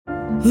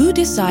Who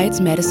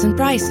decides medicine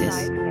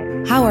prices?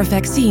 How are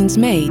vaccines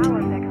made?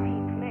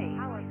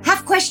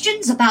 Have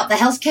questions about the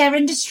healthcare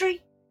industry?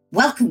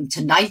 Welcome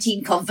to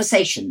 19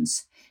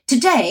 Conversations.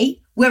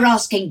 Today, we're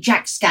asking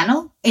Jack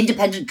Scannell,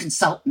 independent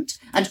consultant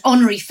and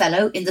honorary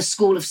fellow in the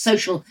School of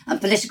Social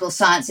and Political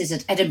Sciences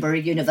at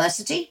Edinburgh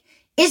University,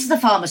 is the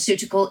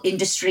pharmaceutical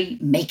industry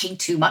making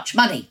too much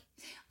money?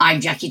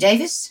 I'm Jackie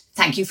Davis.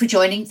 Thank you for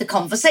joining the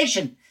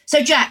conversation.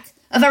 So, Jack,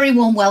 a very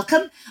warm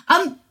welcome.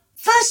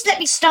 First, let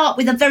me start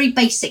with a very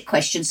basic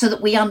question so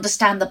that we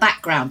understand the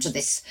background to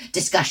this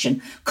discussion.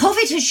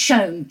 COVID has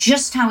shown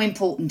just how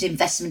important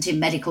investment in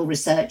medical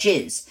research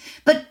is.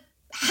 But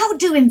how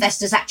do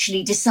investors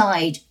actually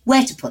decide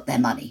where to put their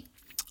money?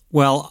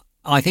 Well,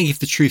 I think if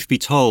the truth be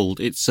told,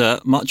 it's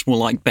much more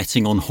like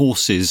betting on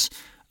horses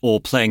or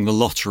playing the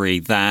lottery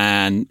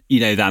than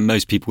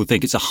most people would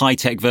think. It's a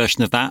high-tech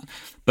version of that.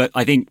 But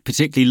I think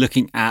particularly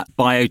looking at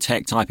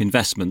biotech-type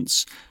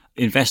investments,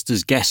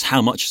 investors guess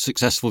how much a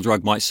successful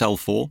drug might sell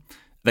for.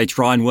 They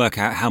try and work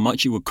out how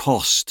much it would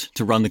cost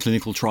to run the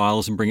clinical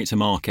trials and bring it to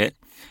market.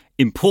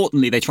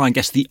 Importantly, they try and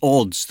guess the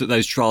odds that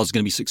those trials are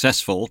going to be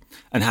successful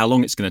and how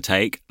long it's going to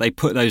take. They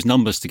put those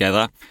numbers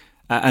together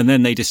and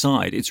then they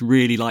decide. It's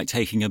really like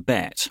taking a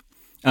bet.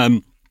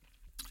 On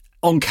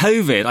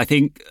COVID, I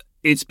think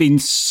it's been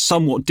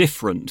somewhat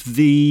different.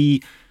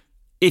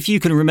 If you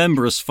can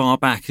remember as far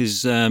back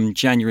as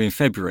January and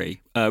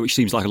February, which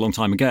seems like a long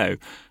time ago,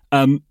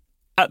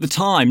 at the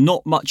time,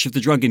 not much of the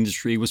drug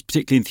industry was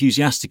particularly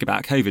enthusiastic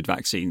about COVID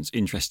vaccines,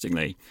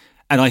 interestingly.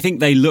 And I think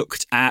they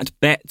looked at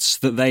bets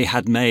that they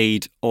had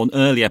made on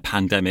earlier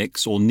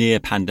pandemics or near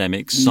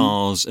pandemics,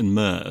 SARS and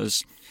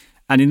MERS.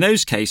 And in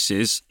those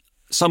cases,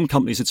 some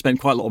companies had spent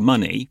quite a lot of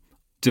money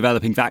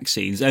developing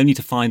vaccines, only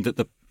to find that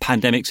the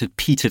pandemics had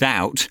petered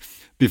out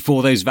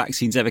before those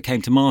vaccines ever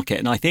came to market.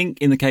 And I think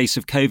in the case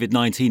of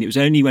COVID-19, it was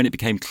only when it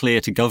became clear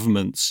to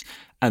governments,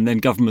 and then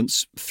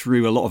governments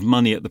threw a lot of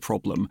money at the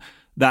problem,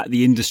 that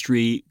the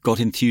industry got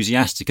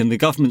enthusiastic. And the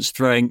governments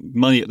throwing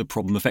money at the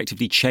problem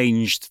effectively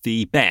changed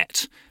the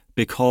bet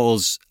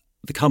because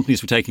the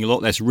companies were taking a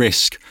lot less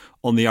risk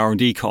on the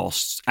R&D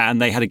costs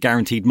and they had a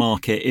guaranteed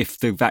market if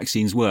the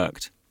vaccines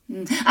worked.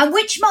 And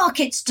which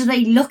markets do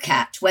they look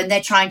at when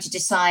they're trying to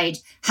decide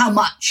how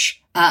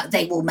much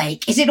they will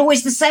make? Is it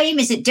always the same?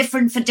 Is it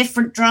different for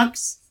different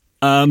drugs?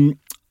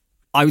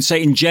 I would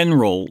say in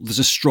general, there's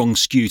a strong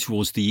skew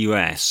towards the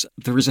US.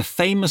 There is a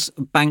famous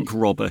bank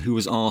robber who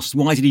was asked,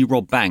 why did he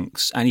rob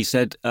banks? And he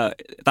said,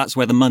 that's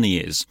where the money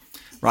is.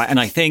 Right.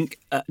 And I think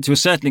to a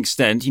certain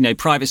extent,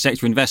 private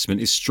sector investment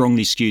is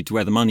strongly skewed to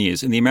where the money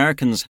is. And the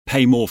Americans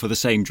pay more for the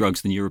same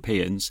drugs than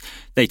Europeans.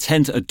 They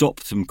tend to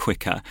adopt them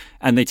quicker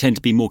and they tend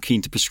to be more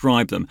keen to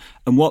prescribe them.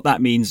 And what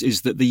that means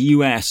is that the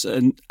US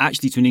and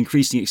actually to an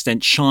increasing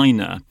extent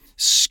China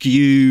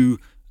skew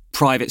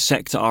private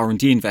sector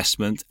R&D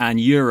investment, and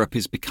Europe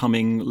is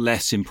becoming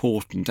less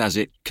important as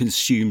it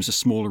consumes a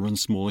smaller and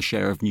smaller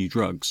share of new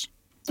drugs.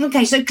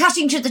 OK, so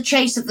cutting to the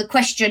chase of the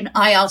question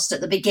I asked at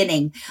the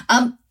beginning,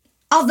 are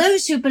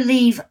those who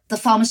believe the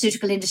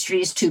pharmaceutical industry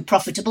is too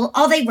profitable,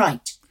 are they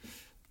right?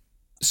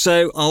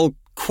 So I'll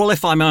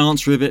qualify my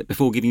answer a bit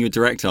before giving you a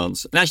direct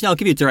answer. And actually, I'll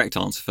give you a direct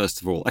answer,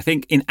 first of all. I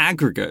think in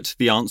aggregate,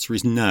 the answer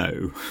is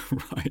no,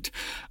 right?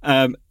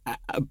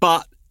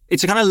 But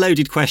it's a kind of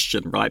loaded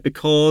question, right?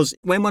 Because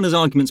when one has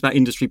arguments about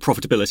industry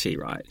profitability,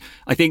 right,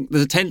 I think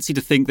there's a tendency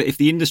to think that if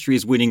the industry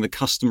is winning, the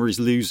customer is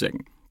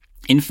losing.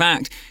 In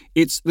fact,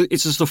 it's a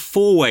sort of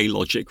four-way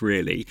logic,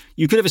 really.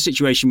 You could have a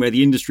situation where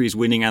the industry is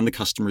winning and the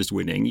customer is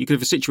winning. You could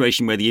have a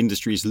situation where the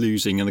industry is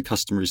losing and the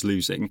customer is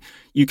losing.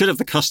 You could have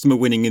the customer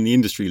winning and the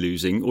industry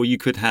losing, or you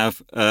could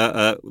have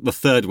the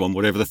third one,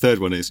 whatever the third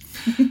one is.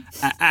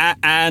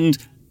 And,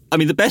 I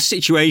mean, the best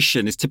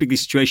situation is typically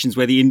situations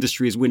where the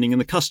industry is winning and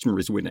the customer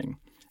is winning.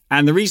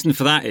 And the reason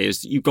for that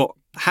is you've got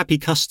happy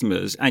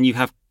customers and you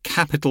have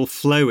capital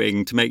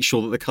flowing to make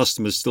sure that the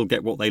customers still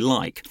get what they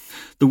like.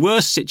 The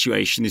worst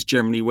situation is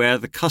generally where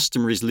the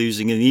customer is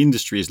losing and the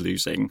industry is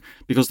losing,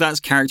 because that's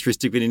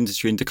characteristic of an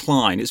industry in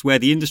decline. It's where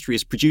the industry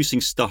is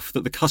producing stuff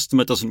that the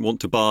customer doesn't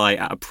want to buy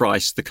at a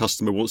price the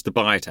customer wants to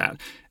buy it at,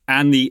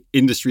 and the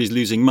industry is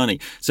losing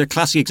money. So a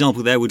classic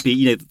example there would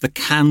be, the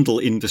candle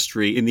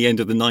industry in the end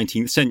of the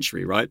 19th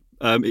century, right?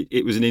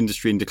 It was an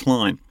industry in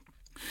decline.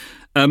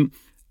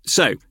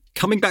 So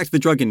coming back to the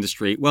drug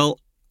industry, well,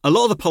 a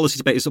lot of the policy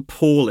debate is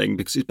appalling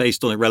because it's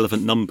based on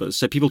irrelevant numbers.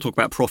 So people talk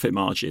about profit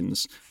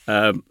margins.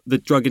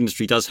 The drug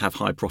industry does have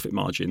high profit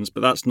margins,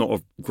 but that's not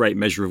a great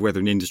measure of whether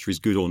an industry is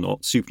good or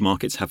not.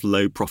 Supermarkets have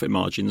low profit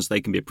margins. They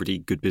can be a pretty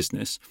good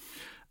business.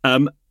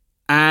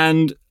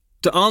 And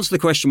to answer the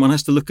question, one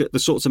has to look at the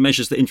sorts of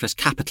measures that interest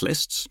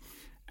capitalists.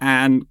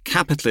 And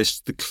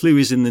capitalists, the clue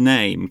is in the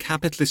name.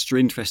 Capitalists are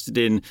interested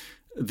in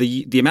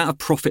the amount of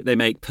profit they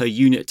make per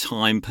unit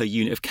time, per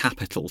unit of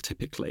capital,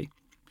 typically.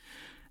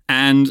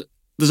 And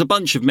there's a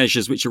bunch of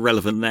measures which are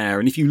relevant there.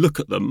 And if you look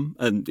at them,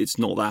 and it's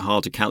not that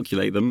hard to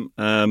calculate them,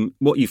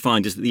 what you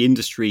find is that the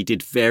industry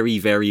did very,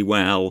 very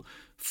well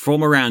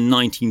from around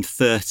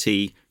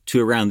 1930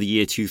 to around the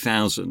year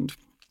 2000.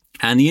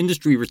 And the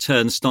industry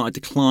returns started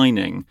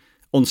declining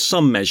on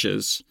some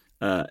measures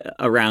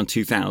around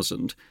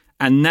 2000.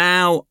 And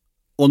now,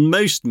 on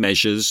most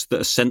measures that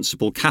a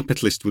sensible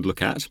capitalist would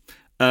look at,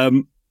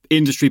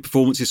 industry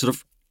performance is sort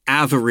of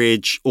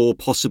average or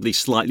possibly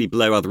slightly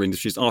below other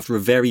industries after a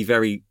very,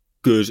 very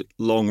good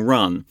long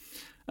run.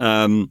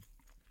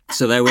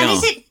 So there we are.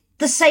 Is it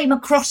the same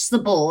across the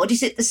board?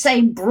 Is it the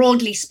same,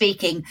 broadly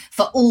speaking,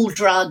 for all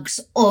drugs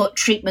or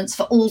treatments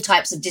for all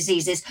types of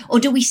diseases? Or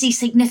do we see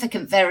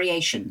significant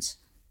variations?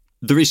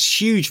 There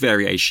is huge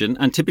variation.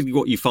 And typically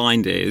what you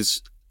find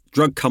is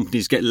drug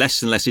companies get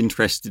less and less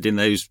interested in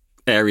those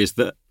areas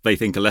that they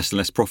think are less and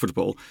less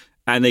profitable.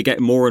 And they get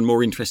more and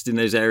more interested in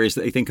those areas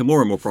that they think are more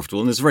and more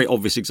profitable. And there's a very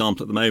obvious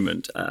example at the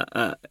moment.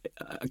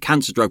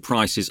 Cancer drug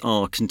prices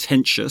are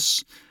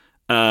contentious.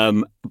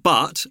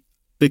 But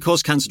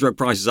because cancer drug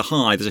prices are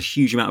high, there's a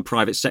huge amount of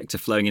private sector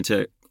flowing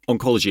into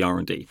oncology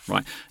R&D,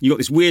 right? You've got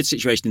this weird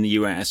situation in the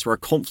US where a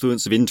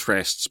confluence of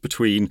interests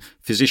between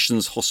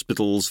physicians,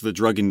 hospitals, the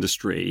drug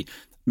industry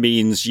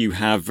means you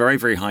have very,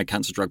 very high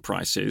cancer drug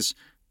prices.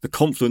 The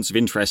confluence of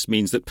interests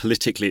means that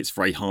politically it's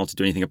very hard to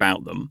do anything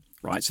about them,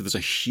 right? So there's a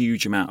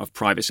huge amount of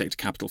private sector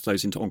capital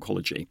flows into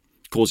oncology.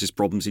 It causes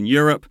problems in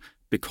Europe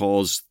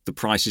because the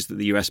prices that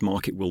the US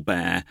market will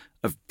bear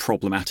are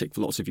problematic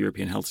for lots of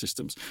European health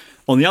systems.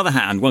 On the other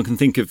hand, one can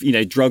think of,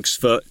 drugs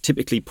for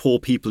typically poor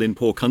people in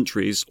poor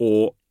countries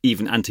or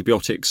even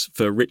antibiotics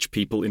for rich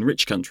people in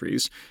rich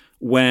countries,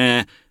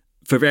 where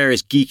for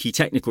various geeky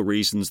technical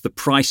reasons, the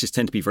prices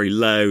tend to be very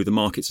low, the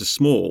markets are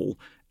small,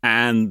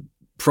 and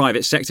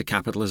private sector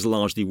capital has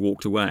largely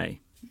walked away.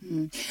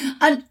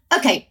 And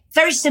okay,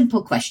 very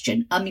simple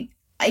question. I mean,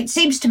 it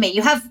seems to me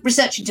you have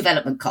research and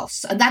development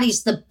costs, and that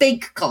is the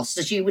big cost,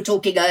 as you were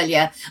talking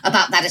earlier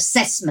about that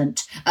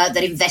assessment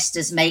that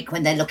investors make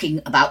when they're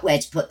looking about where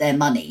to put their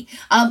money.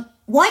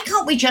 Why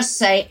can't we just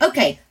say,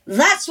 okay,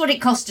 that's what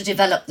it costs to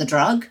develop the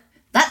drug.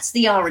 That's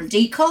the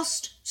R&D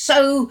cost.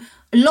 So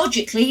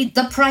logically,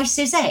 the price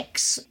is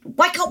X.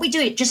 Why can't we do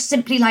it just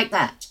simply like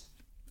that?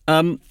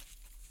 I'm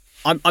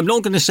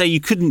not going to say you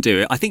couldn't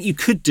do it. I think you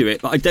could do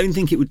it, but I don't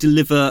think it would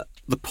deliver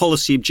the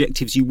policy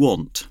objectives you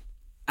want.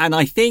 And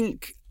I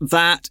think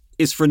that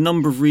is for a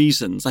number of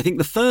reasons. I think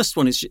the first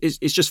one is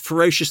just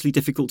ferociously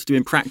difficult to do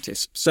in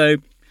practice. So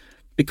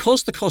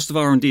because the cost of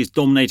R&D is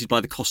dominated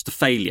by the cost of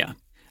failure,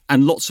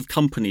 and lots of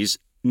companies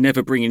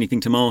never bring anything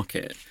to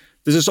market,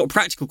 there's a sort of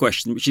practical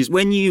question, which is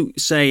when you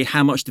say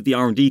how much did the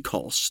R&D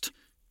cost,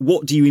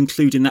 what do you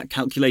include in that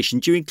calculation?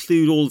 Do you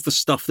include all of the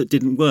stuff that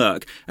didn't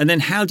work? And then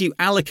how do you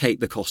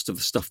allocate the cost of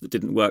the stuff that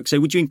didn't work? So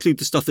would you include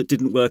the stuff that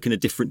didn't work in a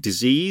different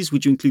disease?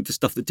 Would you include the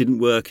stuff that didn't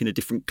work in a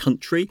different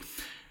country?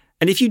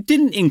 And if you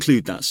didn't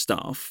include that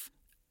stuff,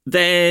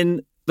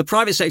 then the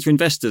private sector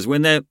investors,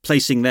 when they're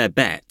placing their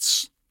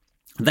bets,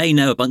 they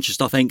know a bunch of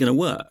stuff ain't going to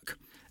work.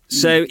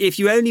 So if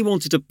you only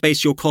wanted to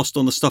base your cost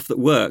on the stuff that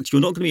worked,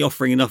 you're not going to be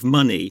offering enough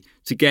money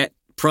to get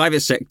private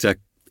sector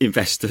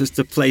investors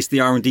to place the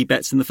R&D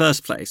bets in the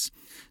first place.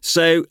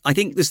 So I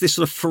think there's this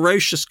sort of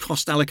ferocious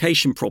cost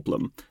allocation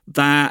problem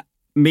that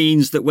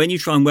means that when you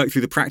try and work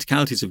through the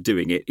practicalities of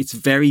doing it, it's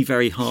very,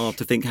 very hard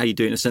to think how you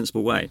do it in a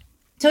sensible way.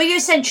 So are you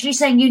essentially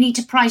saying you need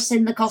to price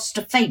in the cost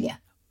of failure?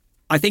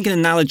 I think an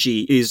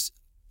analogy is,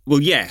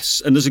 well,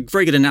 yes. And there's a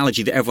very good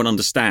analogy that everyone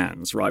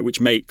understands, right,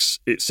 which makes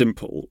it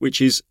simple,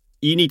 which is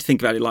you need to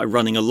think about it like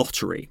running a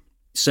lottery.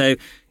 So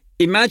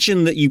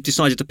imagine that you've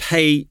decided to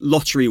pay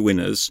lottery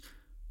winners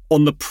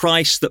on the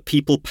price that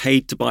people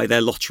paid to buy their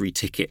lottery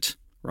ticket,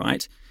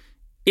 right?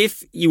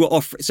 If you were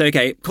offering, so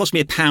okay, it cost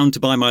me £1 to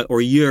buy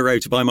or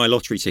 €1 to buy my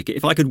lottery ticket.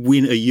 If I could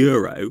win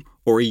 €1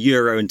 or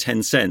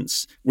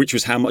 €1.10, which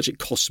was how much it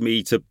cost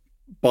me to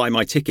buy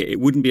my ticket, it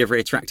wouldn't be a very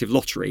attractive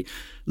lottery.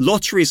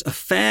 Lotteries are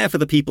fair for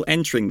the people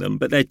entering them,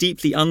 but they're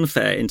deeply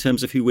unfair in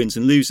terms of who wins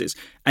and loses.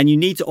 And you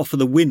need to offer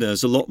the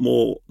winners a lot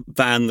more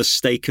than the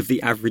stake of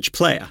the average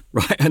player,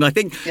 right? And I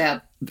think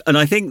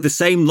the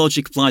same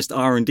logic applies to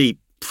R&D.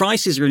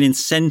 Prices are an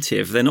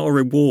incentive. They're not a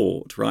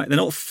reward, right? They're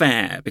not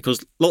fair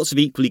because lots of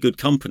equally good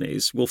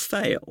companies will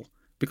fail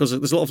because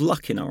there's a lot of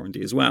luck in R&D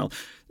as well.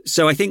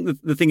 So I think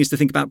the thing is to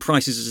think about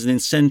prices as an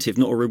incentive,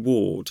 not a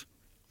reward.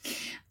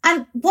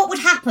 And what would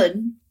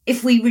happen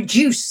if we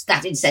reduce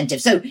that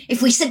incentive? So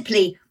if we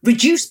simply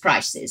reduce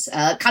prices,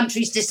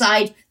 countries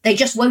decide they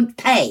just won't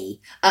pay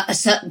a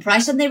certain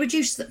price and they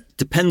reduce them.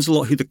 Depends a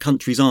lot who the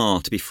countries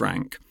are, to be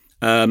frank.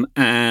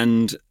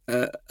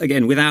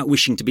 Again, without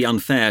wishing to be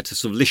unfair to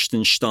sort of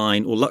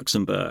Liechtenstein or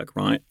Luxembourg,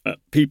 right?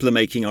 People are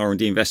making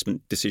R&D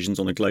investment decisions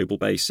on a global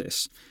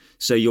basis.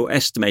 So you're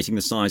estimating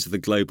the size of the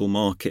global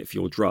market for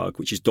your drug,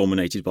 which is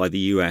dominated by the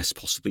US,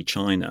 possibly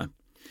China.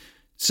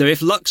 So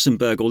if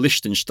Luxembourg or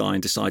Liechtenstein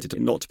decided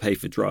not to pay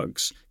for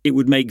drugs, it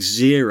would make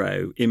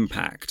zero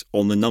impact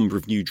on the number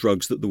of new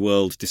drugs that the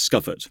world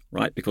discovered,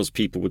 right? Because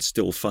people would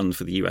still fund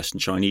for the US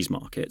and Chinese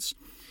markets.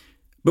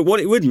 But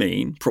what it would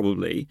mean,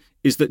 probably,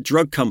 is that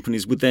drug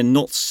companies would then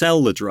not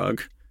sell the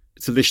drug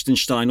to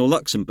Liechtenstein or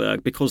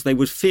Luxembourg because they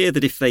would fear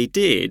that if they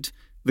did,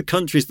 the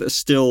countries that are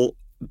still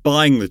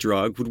buying the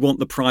drug would want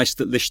the price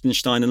that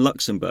Liechtenstein and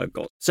Luxembourg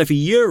got. So for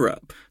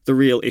Europe, the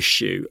real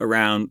issue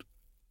around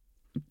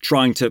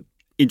trying to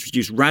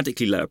introduce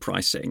radically lower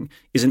pricing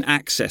is an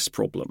access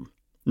problem,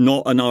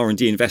 not an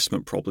R&D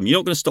investment problem. You're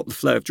not going to stop the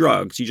flow of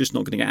drugs. You're just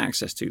not going to get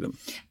access to them.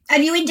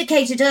 And you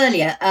indicated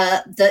earlier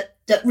that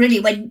really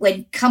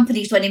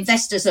when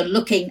investors are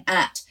looking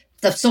at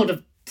the sort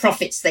of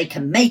profits they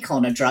can make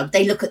on a drug,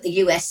 they look at the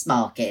US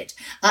market.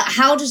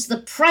 How does the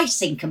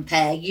pricing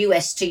compare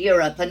US to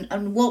Europe?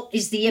 And what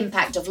is the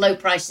impact of low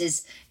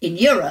prices in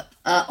Europe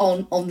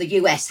on the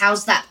US?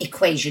 How's that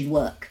equation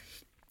work?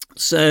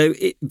 So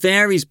it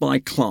varies by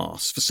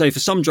class. So for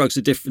some drugs,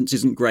 the difference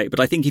isn't great. But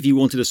I think if you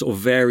wanted a sort of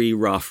very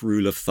rough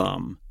rule of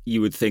thumb,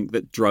 you would think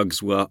that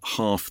drugs were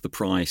half the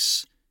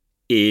price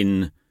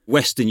in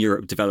Western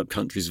Europe, developed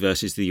countries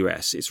versus the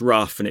US. It's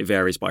rough and it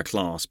varies by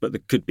class, but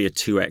there could be a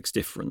 2x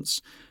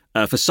difference.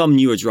 For some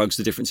newer drugs,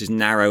 the difference is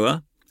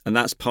narrower. And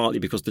that's partly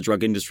because the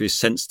drug industry is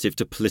sensitive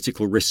to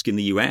political risk in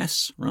the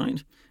US,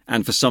 right?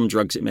 And for some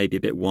drugs, it may be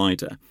a bit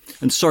wider.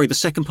 And sorry, the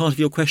second part of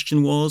your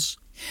question was?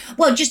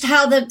 Well, just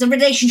how the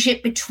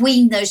relationship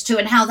between those two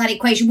and how that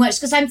equation works.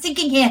 Because I'm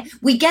thinking here,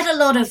 we get a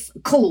lot of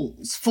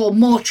calls for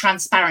more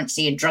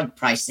transparency in drug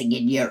pricing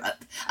in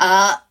Europe.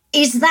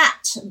 Is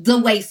that the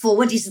way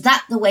forward? Is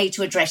that the way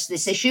to address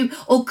this issue?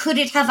 Or could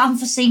it have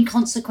unforeseen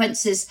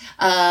consequences,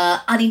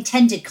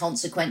 unintended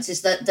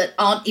consequences that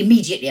aren't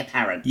immediately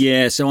apparent?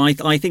 Yeah, so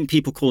I think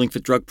people calling for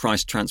drug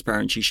price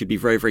transparency should be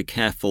very, very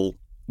careful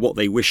what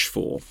they wish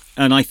for.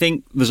 And I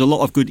think there's a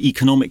lot of good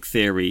economic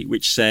theory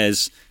which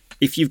says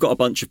if you've got a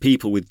bunch of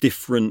people with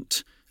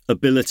different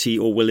ability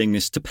or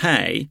willingness to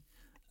pay,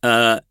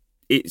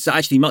 it's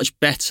actually much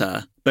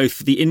better, both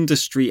for the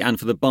industry and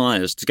for the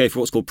buyers, to go for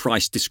what's called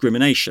price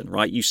discrimination,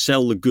 right? You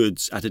sell the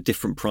goods at a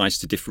different price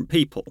to different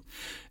people.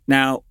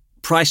 Now,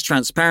 price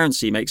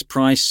transparency makes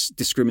price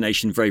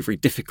discrimination very, very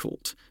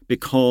difficult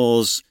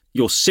because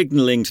you're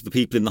signaling to the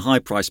people in the high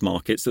price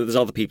markets that there's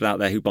other people out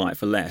there who buy it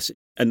for less.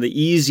 And the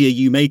easier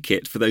you make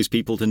it for those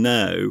people to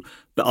know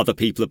that other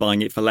people are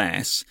buying it for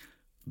less,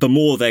 the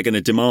more they're going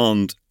to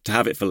demand to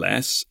have it for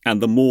less,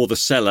 and the more the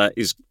seller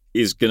is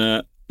going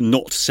to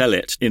not sell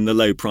it in the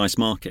low price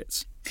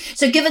markets.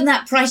 So given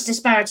that price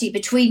disparity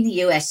between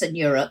the US and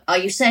Europe, are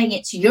you saying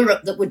it's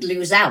Europe that would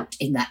lose out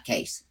in that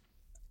case?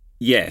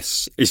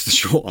 Yes, is the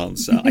short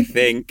answer, I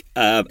think.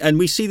 And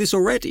we see this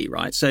already,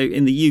 right? So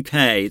in the UK,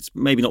 it's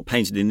maybe not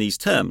painted in these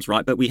terms,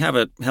 right? But we have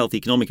a health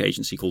economic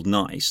agency called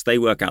NICE. They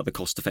work out the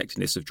cost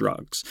effectiveness of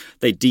drugs.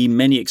 They deem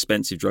many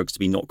expensive drugs to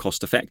be not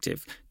cost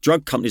effective.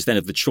 Drug companies then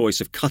have the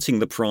choice of cutting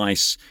the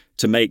price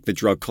to make the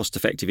drug cost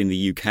effective in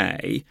the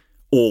UK,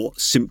 or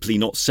simply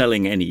not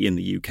selling any in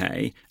the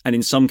UK. And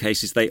in some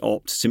cases, they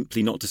opt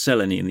simply not to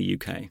sell any in the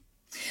UK.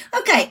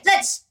 OK,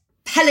 let's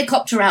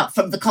helicopter out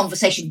from the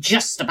conversation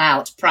just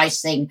about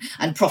pricing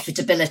and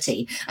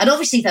profitability. And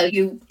obviously, though,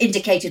 you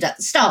indicated at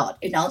the start,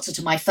 in answer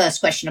to my first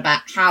question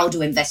about how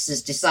do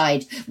investors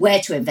decide where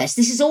to invest,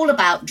 this is all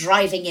about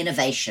driving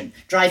innovation,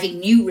 driving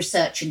new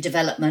research and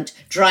development,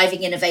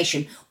 driving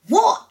innovation.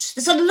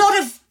 There's a lot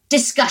of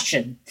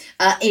discussion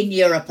in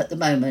Europe at the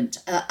moment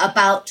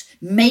about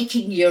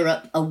making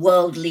Europe a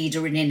world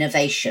leader in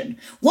innovation.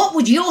 What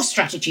would your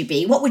strategy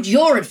be? What would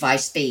your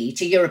advice be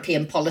to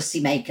European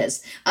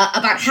policymakers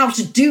about how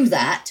to do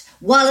that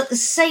while at the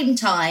same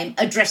time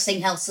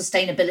addressing health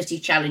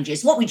sustainability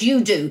challenges? What would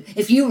you do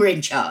if you were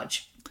in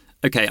charge?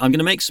 Okay, I'm going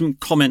to make some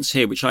comments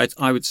here, which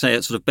I would say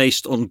are sort of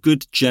based on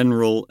good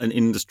general and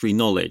industry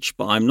knowledge,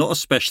 but I'm not a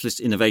specialist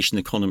innovation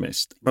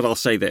economist. But I'll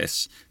say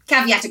this.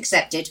 Caveat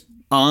accepted.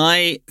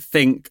 I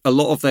think a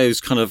lot of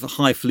those kind of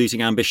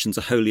highfalutin ambitions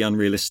are wholly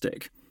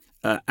unrealistic.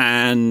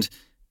 And,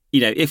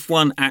 if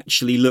one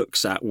actually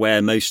looks at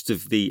where most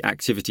of the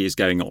activity is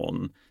going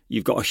on,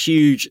 you've got a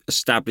huge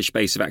established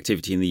base of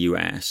activity in the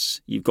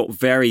US. You've got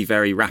very,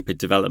 very rapid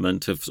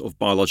development of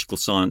biological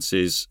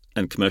sciences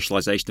and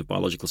commercialization of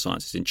biological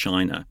sciences in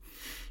China.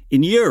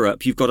 In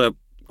Europe, you've got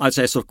I'd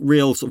say a sort of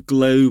real sort of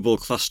global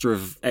cluster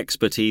of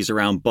expertise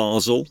around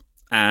Basel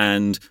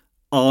and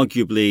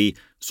arguably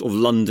sort of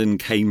London,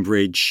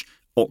 Cambridge,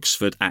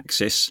 Oxford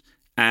axis,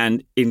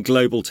 and in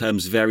global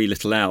terms, very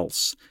little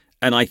else.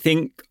 And I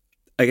think,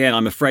 again,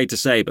 I'm afraid to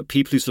say, but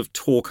people who sort of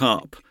talk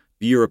up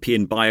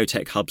European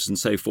biotech hubs and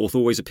so forth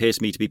always appear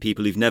to me to be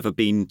people who've never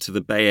been to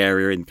the Bay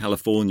Area in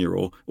California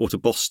or to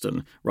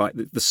Boston, right?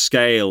 The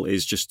scale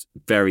is just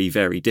very,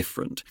 very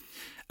different.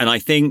 And I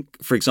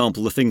think, for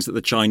example, the things that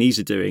the Chinese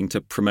are doing to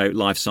promote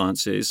life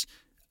sciences,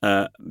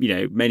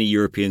 many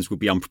Europeans would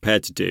be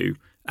unprepared to do.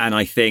 And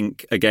I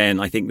think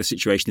the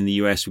situation in the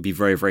US would be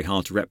very, very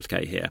hard to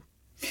replicate here.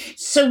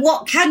 So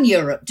what can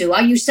Europe do?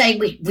 Are you saying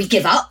we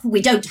give up?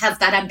 We don't have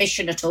that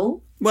ambition at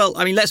all? Well,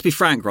 I mean, let's be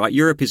frank, right?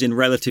 Europe is in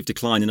relative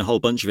decline in a whole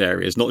bunch of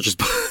areas, not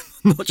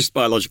just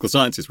biological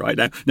sciences right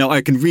now. Now,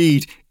 I can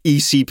read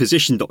EC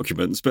position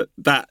documents, but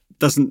that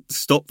doesn't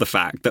stop the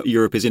fact that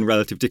Europe is in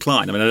relative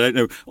decline. I mean, I don't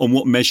know on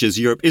what measures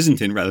Europe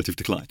isn't in relative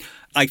decline.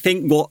 I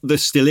think what there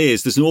still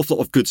is, there's an awful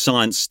lot of good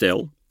science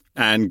still,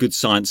 and good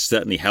science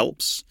certainly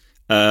helps.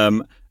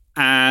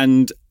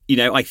 And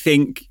I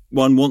think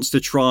one wants to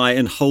try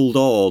and hold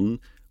on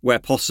where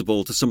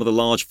possible to some of the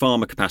large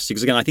pharma capacity.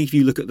 Because again, I think if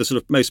you look at the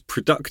sort of most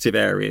productive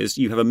areas,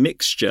 you have a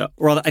mixture.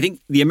 Or rather, I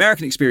think the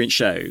American experience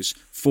shows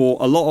for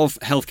a lot of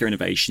healthcare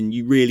innovation,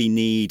 you really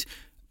need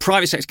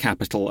private sector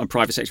capital and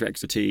private sector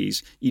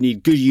expertise. You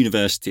need good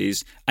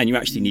universities, and you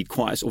actually need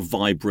quite a sort of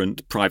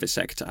vibrant private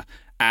sector.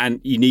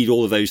 And you need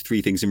all of those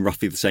three things in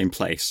roughly the same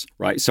place,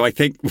 right? So I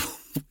think,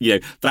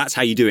 that's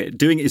how you do it.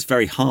 Doing it is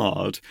very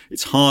hard.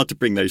 It's hard to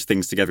bring those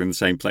things together in the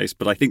same place.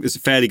 But I think there's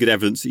fairly good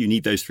evidence that you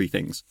need those three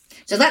things.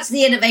 So that's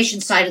the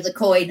innovation side of the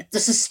coin. The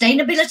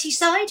sustainability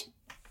side?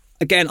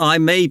 Again, I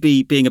may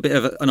be being a bit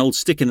of an old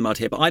stick in the mud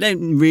here, but I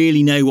don't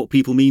really know what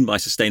people mean by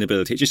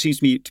sustainability. It just seems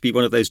to me to be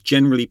one of those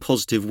generally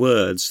positive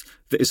words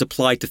that is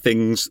applied to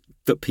things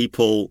that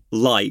people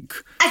like.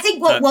 I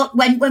think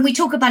when we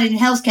talk about it in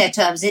healthcare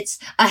terms, it's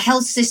a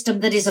health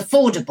system that is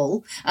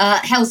affordable,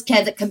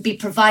 healthcare that can be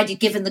provided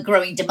given the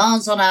growing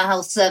demands on our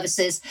health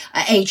services,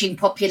 aging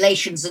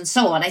populations and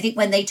so on. I think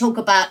when they talk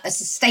about a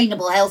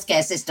sustainable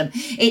healthcare system,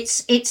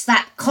 it's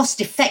that cost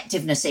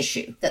effectiveness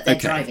issue that they're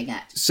driving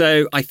at.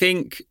 So I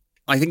think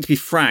to be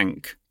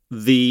frank,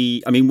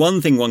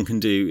 one thing one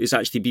can do is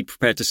actually be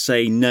prepared to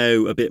say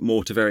no a bit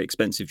more to very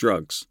expensive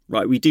drugs,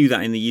 right? We do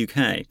that in the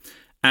UK.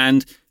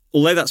 And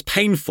although that's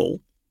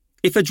painful,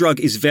 if a drug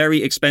is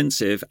very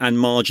expensive and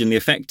marginally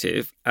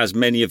effective, as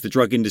many of the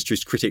drug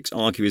industry's critics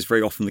argue is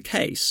very often the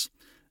case,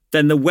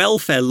 then the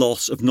welfare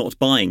loss of not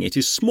buying it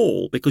is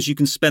small because you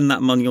can spend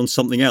that money on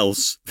something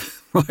else,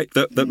 right,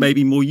 that may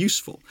be more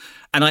useful.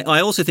 And I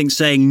also think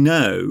saying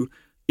no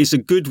is a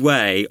good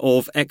way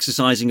of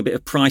exercising a bit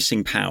of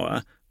pricing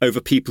power over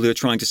people who are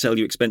trying to sell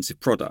you expensive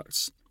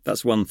products.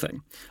 That's one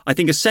thing. I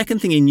think a second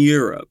thing in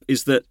Europe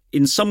is that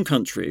in some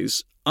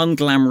countries,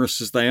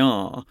 unglamorous as they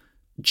are,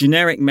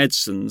 generic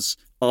medicines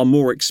are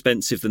more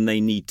expensive than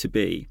they need to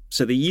be.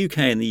 So the UK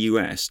and the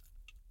US,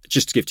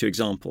 just to give two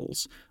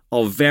examples,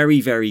 are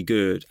very, very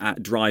good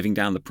at driving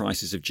down the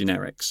prices of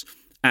generics.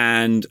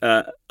 And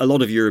a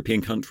lot of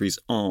European countries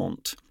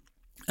aren't.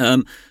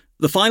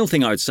 The final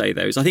thing I would say,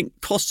 though, is I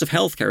think costs of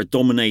healthcare are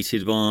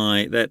dominated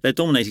by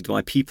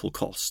people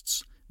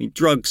costs. I mean,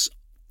 drugs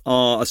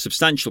are a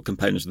substantial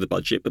component of the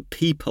budget, but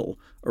people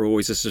are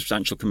always a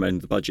substantial component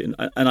of the budget.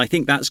 And I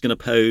think that's going to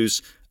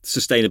pose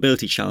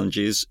sustainability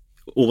challenges,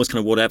 almost kind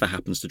of whatever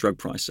happens to drug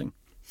pricing.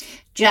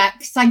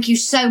 Jack, thank you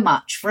so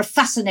much for a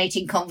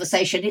fascinating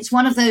conversation. It's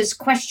one of those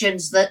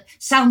questions that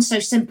sounds so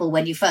simple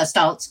when you first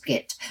ask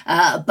it,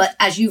 but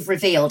as you've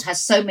revealed,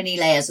 has so many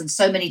layers and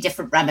so many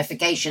different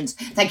ramifications.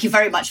 Thank you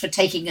very much for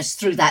taking us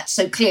through that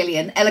so clearly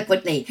and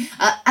eloquently.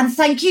 And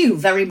thank you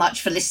very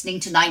much for listening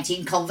to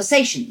 19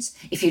 Conversations.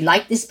 If you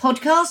like this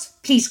podcast,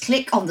 please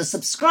click on the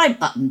subscribe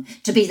button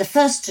to be the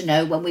first to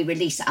know when we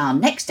release our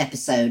next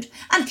episode,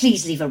 and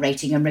please leave a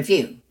rating and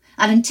review.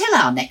 And until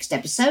our next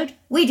episode,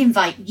 we'd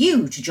invite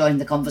you to join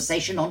the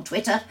conversation on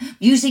Twitter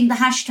using the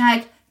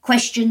hashtag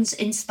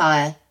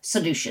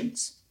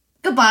 #QuestionsInspireSolutions.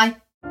 Goodbye.